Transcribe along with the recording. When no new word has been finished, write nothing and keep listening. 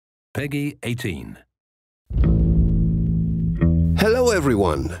Peggy 18. Hello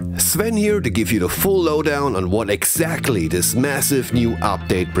everyone, Sven here to give you the full lowdown on what exactly this massive new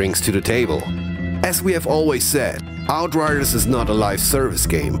update brings to the table. As we have always said, Outriders is not a live service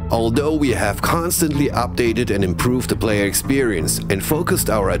game, although we have constantly updated and improved the player experience and focused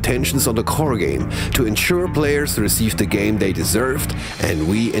our attentions on the core game to ensure players receive the game they deserved and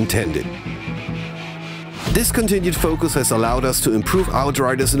we intended. This continued focus has allowed us to improve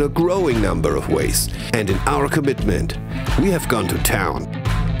Outriders in a growing number of ways, and in our commitment, we have gone to town.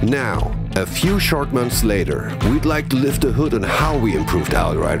 Now, a few short months later, we'd like to lift the hood on how we improved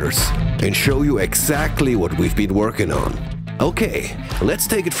Outriders and show you exactly what we've been working on. Okay, let's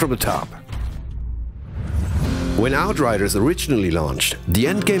take it from the top. When Outriders originally launched, the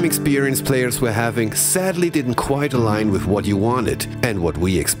endgame experience players were having sadly didn't quite align with what you wanted and what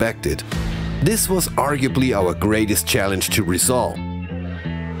we expected. This was arguably our greatest challenge to resolve.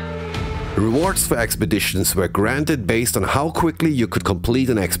 Rewards for expeditions were granted based on how quickly you could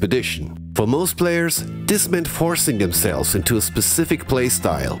complete an expedition. For most players, this meant forcing themselves into a specific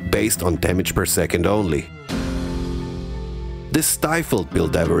playstyle based on damage per second only. This stifled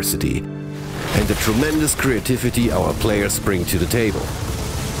build diversity and the tremendous creativity our players bring to the table.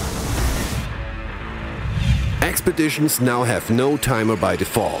 Expeditions now have no timer by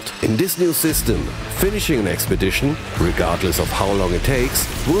default. In this new system, finishing an expedition, regardless of how long it takes,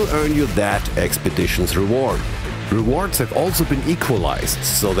 will earn you that expedition's reward. Rewards have also been equalized,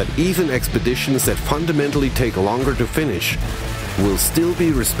 so that even expeditions that fundamentally take longer to finish will still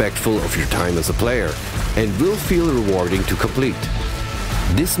be respectful of your time as a player and will feel rewarding to complete.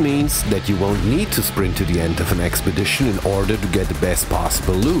 This means that you won't need to sprint to the end of an expedition in order to get the best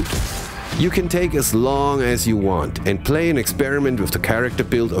possible loot. You can take as long as you want and play and experiment with the character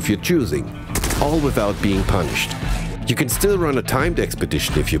build of your choosing, all without being punished. You can still run a timed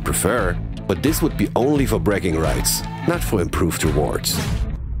expedition if you prefer, but this would be only for bragging rights, not for improved rewards.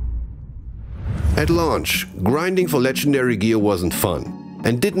 At launch, grinding for legendary gear wasn't fun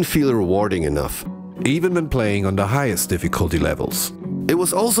and didn't feel rewarding enough, even when playing on the highest difficulty levels. It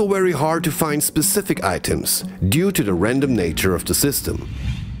was also very hard to find specific items due to the random nature of the system.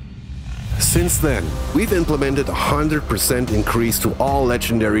 Since then, we've implemented a 100% increase to all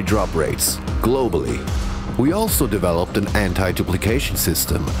legendary drop rates, globally. We also developed an anti-duplication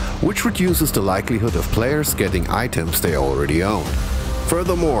system, which reduces the likelihood of players getting items they already own.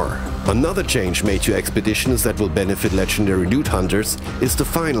 Furthermore, another change made to expeditions that will benefit legendary loot hunters is the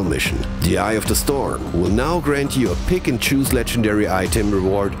final mission, the Eye of the Storm, will now grant you a pick-and-choose legendary item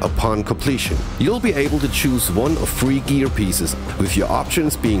reward upon completion. You'll be able to choose one of 3 gear pieces, with your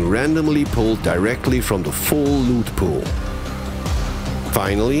options being randomly pulled directly from the full loot pool.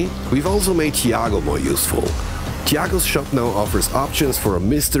 Finally, we've also made Tiago more useful. Tiago's shop now offers options for a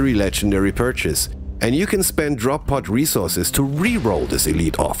mystery legendary purchase, and you can spend drop pod resources to re-roll this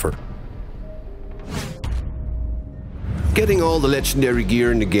elite offer. Getting all the legendary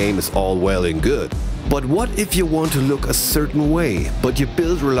gear in the game is all well and good, but what if you want to look a certain way, but your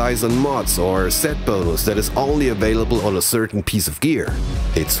build relies on mods or a set bonus that is only available on a certain piece of gear?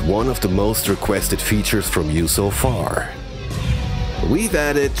 It's one of the most requested features from you so far. We've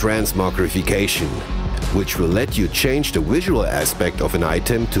added transmogrification, which will let you change the visual aspect of an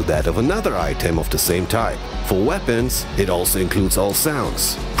item to that of another item of the same type. For weapons, it also includes all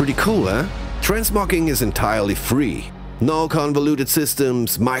sounds. Pretty cool, huh? Transmogging is entirely free. No convoluted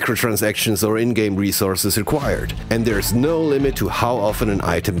systems, microtransactions or in-game resources required. And there's no limit to how often an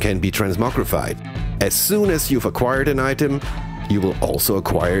item can be transmogrified. As soon as you've acquired an item, you will also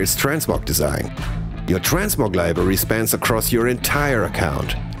acquire its transmog design. Your transmog library spans across your entire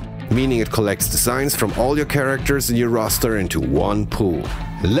account, meaning it collects designs from all your characters in your roster into one pool.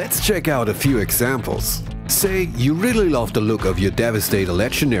 Let's check out a few examples. Say you really love the look of your Devastator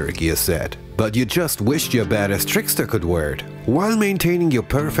legendary gear set, but you just wished your badass trickster could wear it, while maintaining your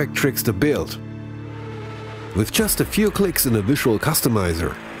perfect trickster build. With just a few clicks in the visual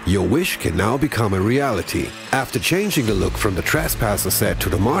customizer, your wish can now become a reality. After changing the look from the Trespasser set to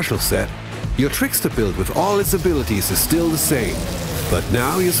the Marshal set, your trickster build with all its abilities is still the same, but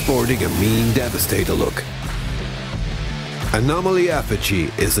now you're sporting a mean Devastator look. Anomaly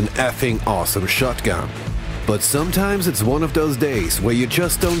Effigy is an effing awesome shotgun. But sometimes it's one of those days where you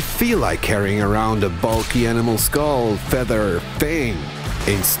just don't feel like carrying around a bulky animal skull, feather, thing.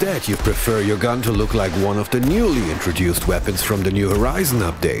 Instead, you prefer your gun to look like one of the newly introduced weapons from the New Horizon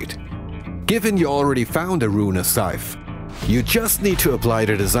update. Given you already found a Runa Scythe, you just need to apply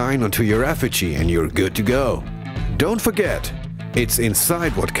the design onto your effigy and you're good to go. Don't forget, it's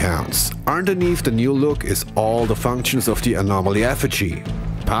inside what counts. Underneath the new look is all the functions of the Anomaly Effigy.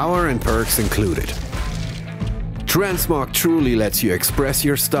 power and perks included. Transmog truly lets you express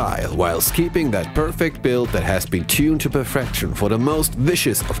your style whilst keeping that perfect build that has been tuned to perfection for the most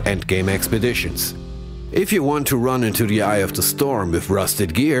vicious of endgame expeditions. If you want to run into the eye of the storm with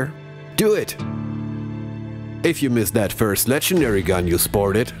rusted gear, do it! If you missed that first legendary gun you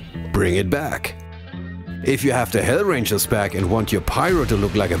sported, bring it back. If you have the Hellranger's pack and want your pyro to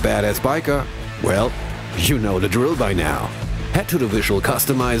look like a badass biker, well, you know the drill by now. Head to the visual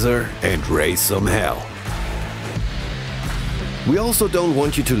customizer and raise some hell. We also don't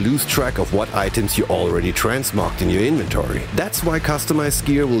want you to lose track of what items you already transmogged in your inventory. That's why customized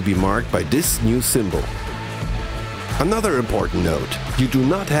gear will be marked by this new symbol. Another important note, you do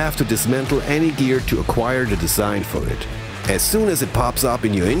not have to dismantle any gear to acquire the design for it. As soon as it pops up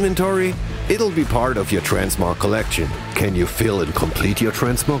in your inventory, it'll be part of your transmog collection. Can you fill and complete your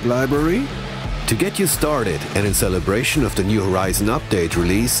transmog library? To get you started, and in celebration of the New Horizon update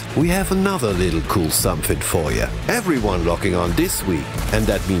release, we have another little cool something for you. Everyone logging on this week, and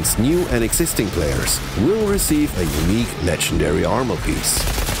that means new and existing players, will receive a unique legendary armor piece.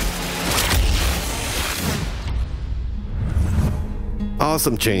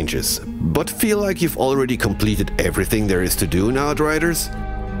 Awesome changes, but feel like you've already completed everything there is to do in Outriders?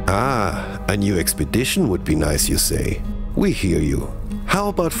 Ah, a new expedition would be nice, you say. We hear you. How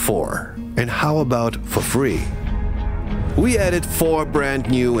about 4? And how about for free? We added 4 brand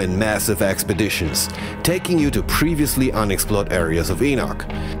new and massive expeditions, taking you to previously unexplored areas of Enoch,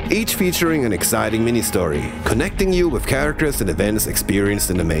 each featuring an exciting mini-story, connecting you with characters and events experienced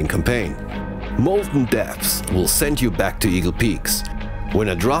in the main campaign. Molten Depths will send you back to Eagle Peaks. When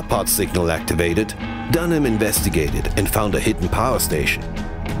a drop pod signal activated, Dunham investigated and found a hidden power station.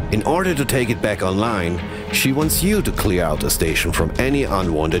 In order to take it back online, she wants you to clear out the station from any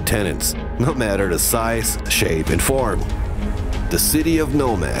unwanted tenants, no matter the size, shape and form. The City of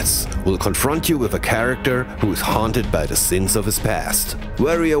Nomads will confront you with a character who is haunted by the sins of his past.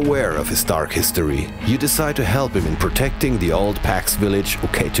 Very aware of his dark history, you decide to help him in protecting the old Pax village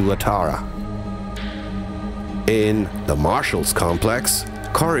Uketuatara. In the Marshals Complex,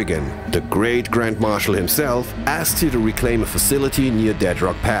 Corrigan, the great Grand Marshal himself, asks you to reclaim a facility near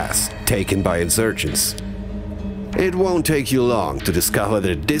Deadrock Pass, taken by insurgents. It won't take you long to discover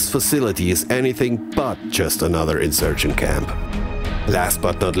that this facility is anything but just another insurgent camp. Last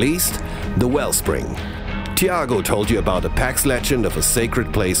but not least, the Wellspring. Tiago told you about the Pax legend of a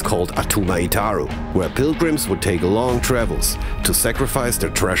sacred place called Atuma Itaru, where pilgrims would take long travels to sacrifice their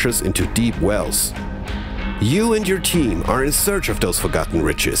treasures into deep wells. You and your team are in search of those forgotten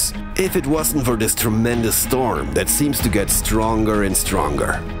riches, if it wasn't for this tremendous storm that seems to get stronger and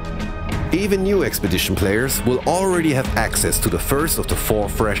stronger. Even new expedition players will already have access to the first of the 4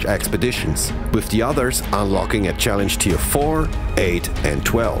 fresh expeditions, with the others unlocking at challenge tier 4, 8 and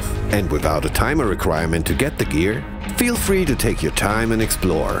 12. And without a timer requirement to get the gear, feel free to take your time and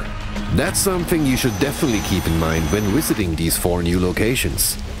explore. That's something you should definitely keep in mind when visiting these 4 new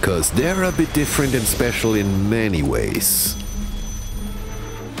locations, cause they're a bit different and special in many ways.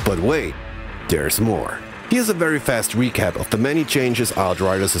 But wait, there's more. Here's a very fast recap of the many changes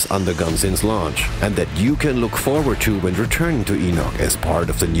Outriders has undergone since launch, and that you can look forward to when returning to Enoch as part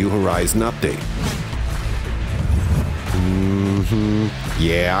of the New Horizon update.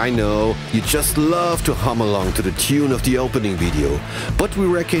 Yeah, I know, you just love to hum along to the tune of the opening video, but we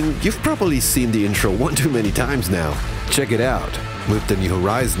reckon you've probably seen the intro one too many times now. Check it out. With the New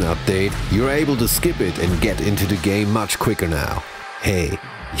Horizon update, you're able to skip it and get into the game much quicker now. Hey,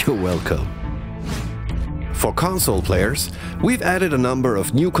 you're welcome. For console players, we've added a number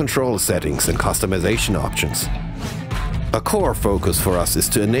of new control settings and customization options. A core focus for us is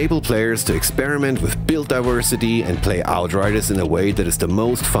to enable players to experiment with build diversity and play Outriders in a way that is the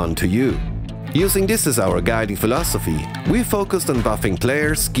most fun to you. Using this as our guiding philosophy, we focused on buffing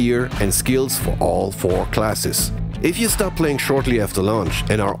players, gear and skills for all 4 classes. If you stop playing shortly after launch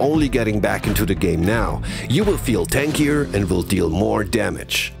and are only getting back into the game now, you will feel tankier and will deal more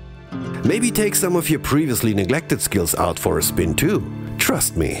damage. Maybe take some of your previously neglected skills out for a spin too.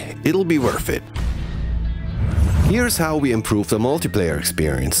 Trust me, it'll be worth it. Here's how we improve the multiplayer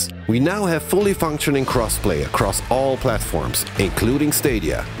experience. We now have fully functioning crossplay across all platforms, including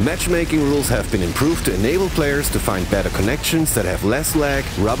Stadia. Matchmaking rules have been improved to enable players to find better connections that have less lag,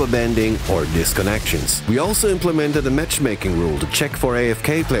 rubber banding or disconnections. We also implemented a matchmaking rule to check for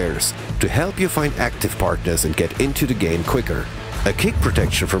AFK players, to help you find active partners and get into the game quicker. A kick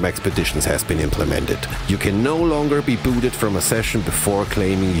protection from expeditions has been implemented. You can no longer be booted from a session before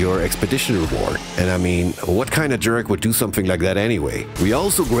claiming your expedition reward. And I mean, what kind of jerk would do something like that anyway? We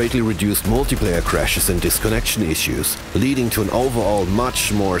also greatly reduced multiplayer crashes and disconnection issues, leading to an overall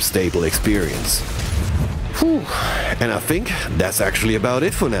much more stable experience. Whew. And I think that's actually about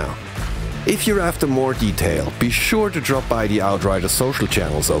it for now. If you're after more detail, be sure to drop by the Outriders social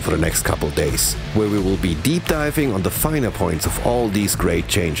channels over the next couple days, where we will be deep diving on the finer points of all these great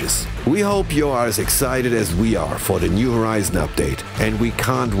changes. We hope you are as excited as we are for the New Horizon update, and we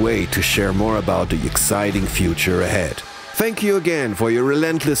can't wait to share more about the exciting future ahead. Thank you again for your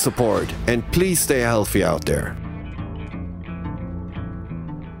relentless support, and please stay healthy out there.